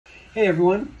Hey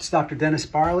everyone, it's Dr. Dennis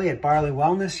Barley at Barley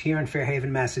Wellness here in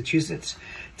Fairhaven, Massachusetts.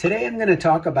 Today I'm going to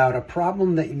talk about a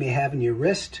problem that you may have in your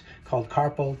wrist called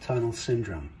carpal tunnel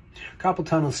syndrome. Carpal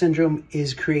tunnel syndrome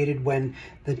is created when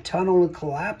the tunnel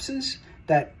collapses,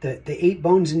 that the 8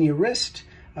 bones in your wrist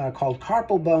called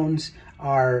carpal bones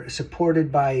are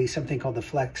supported by something called the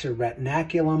flexor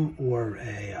retinaculum, or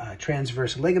a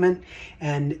transverse ligament,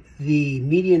 and the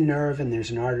median nerve, and there's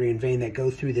an artery and vein that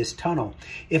go through this tunnel.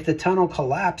 If the tunnel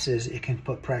collapses, it can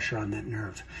put pressure on that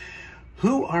nerve.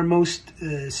 Who are most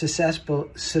susceptible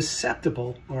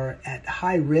or at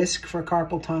high risk for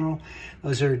carpal tunnel?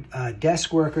 Those are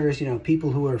desk workers,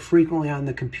 people who are frequently on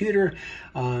the computer,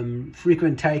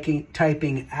 frequent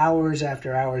typing hours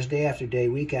after hours, day after day,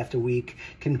 week after week,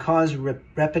 can cause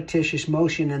repetitious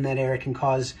motion in that area, can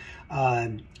cause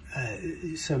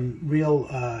some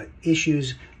real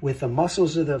issues with the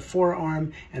muscles of the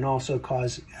forearm, and also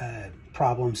cause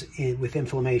problems with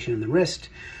inflammation in the wrist.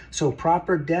 So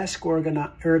proper desk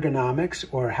ergonomics,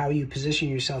 or how you position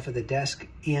yourself at the desk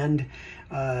and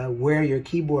where your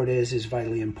keyboard is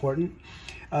vitally important.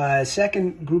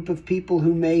 Second group of people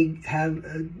who may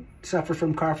have suffer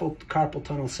from carpal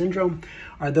tunnel syndrome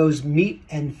are those meat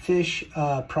and fish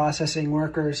processing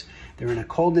workers. They're in a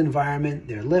cold environment,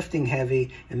 they're lifting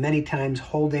heavy, and many times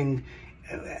holding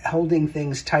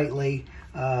things tightly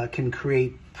can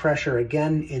create pressure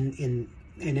again in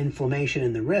inflammation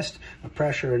in the wrist, a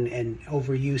pressure and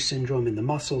overuse syndrome in the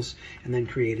muscles, and then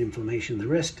create inflammation in the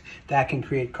wrist. That can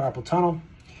create carpal tunnel.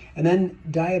 And then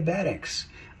diabetics.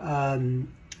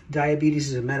 Diabetes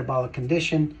is a metabolic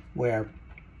condition where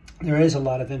there is a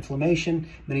lot of inflammation.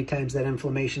 Many times that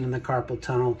inflammation in the carpal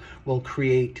tunnel will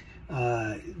create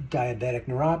diabetic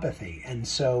neuropathy, and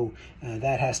so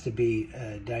that has to be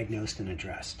diagnosed and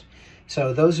addressed.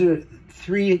 So those are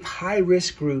 3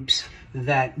 high-risk groups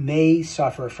that may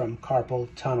suffer from carpal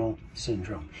tunnel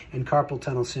syndrome. And carpal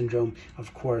tunnel syndrome,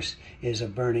 of course, is a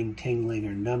burning, tingling,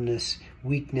 or numbness,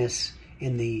 weakness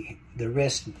in the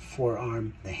wrist,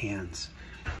 forearm, the hands.